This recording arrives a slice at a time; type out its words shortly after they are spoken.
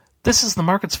This is the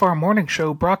Markets Farm Morning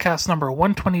Show, broadcast number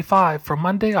 125 for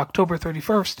Monday, October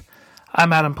 31st.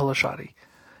 I'm Adam Pilasciatti.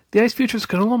 The ICE Futures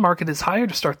canola market is higher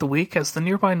to start the week as the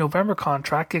nearby November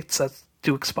contract gets set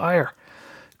to expire.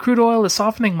 Crude oil is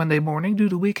softening Monday morning due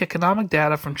to weak economic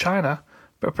data from China,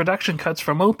 but production cuts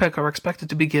from OPEC are expected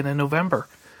to begin in November.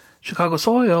 Chicago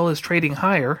soy oil is trading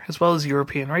higher, as well as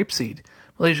European rapeseed.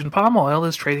 Malaysian palm oil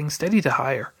is trading steady to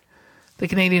higher. The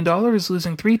Canadian dollar is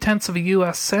losing 0.3 of a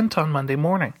U.S. cent on Monday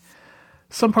morning.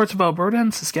 Some parts of Alberta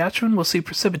and Saskatchewan will see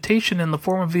precipitation in the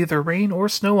form of either rain or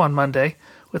snow on Monday,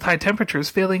 with high temperatures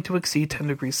failing to exceed 10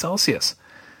 degrees Celsius.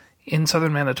 In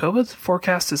southern Manitoba, the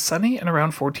forecast is sunny and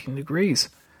around 14 degrees.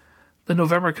 The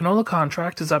November canola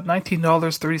contract is up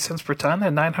 $19.30 per ton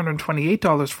at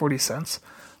 $928.40,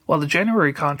 while the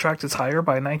January contract is higher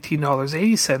by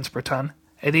 $19.80 per ton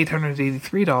at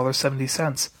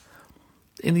 $883.70.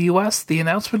 In the U.S., the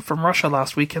announcement from Russia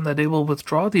last weekend that it will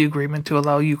withdraw the agreement to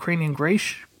allow Ukrainian grain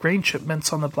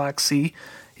shipments on the Black Sea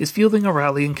is fueling a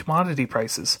rally in commodity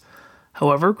prices.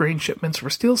 However, grain shipments were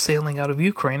still sailing out of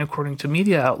Ukraine, according to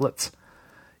media outlets.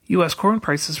 U.S. corn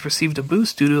prices received a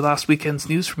boost due to last weekend's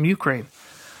news from Ukraine.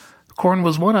 Corn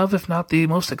was one of, if not the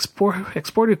most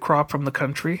exported crop from the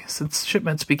country since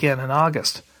shipments began in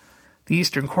August. The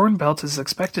Eastern Corn Belt is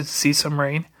expected to see some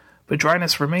rain, but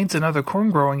dryness remains in other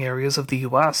corn-growing areas of the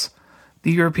U.S.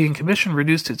 The European Commission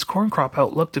reduced its corn crop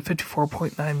outlook to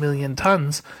 54.9 million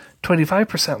tons,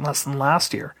 25% less than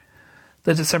last year.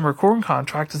 The December corn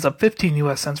contract is up 15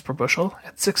 U.S. cents per bushel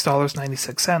at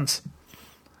 $6.96.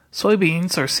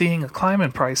 Soybeans are seeing a climb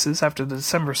in prices after the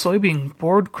December soybean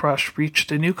board crush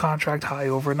reached a new contract high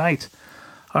overnight.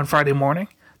 On Friday morning,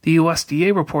 the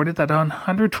USDA reported that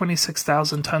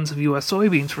 126,000 tons of U.S.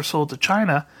 soybeans were sold to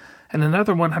China, and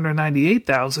another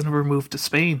 198,000 were moved to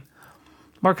Spain.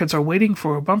 Markets are waiting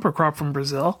for a bumper crop from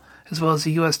Brazil, as well as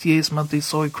the USDA's monthly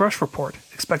soy crush report,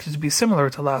 expected to be similar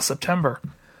to last September.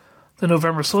 The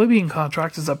November soybean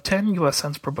contract is up 10 U.S.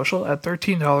 cents per bushel at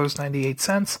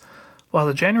 $13.98, while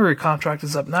the January contract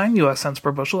is up 9 U.S. cents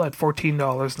per bushel at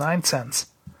 $14.09.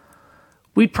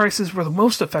 Wheat prices were the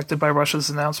most affected by Russia's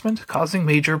announcement, causing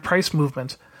major price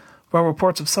movement. While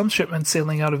reports of some shipments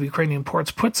sailing out of Ukrainian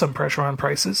ports put some pressure on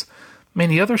prices,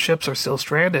 many other ships are still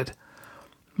stranded.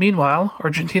 Meanwhile,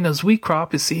 Argentina's wheat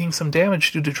crop is seeing some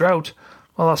damage due to drought,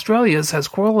 while Australia's has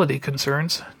quality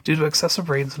concerns due to excessive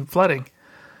rains and flooding.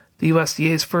 The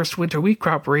USDA's first winter wheat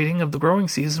crop rating of the growing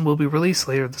season will be released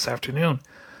later this afternoon.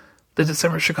 The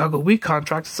December Chicago wheat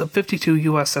contract is up 52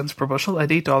 U.S. cents per bushel at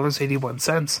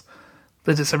 $8.81.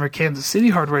 The December Kansas City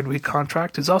hard red wheat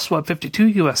contract is also up 52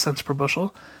 U.S. cents per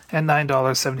bushel at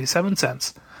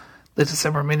 $9.77. The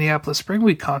December Minneapolis spring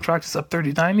wheat contract is up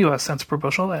 39 U.S. cents per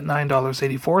bushel at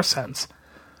 $9.84.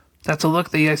 That's a look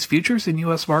at the ICE futures in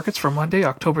U.S. markets for Monday,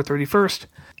 October 31st.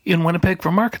 In Winnipeg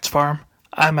for Markets Farm,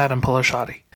 I'm Adam Pilasciatti.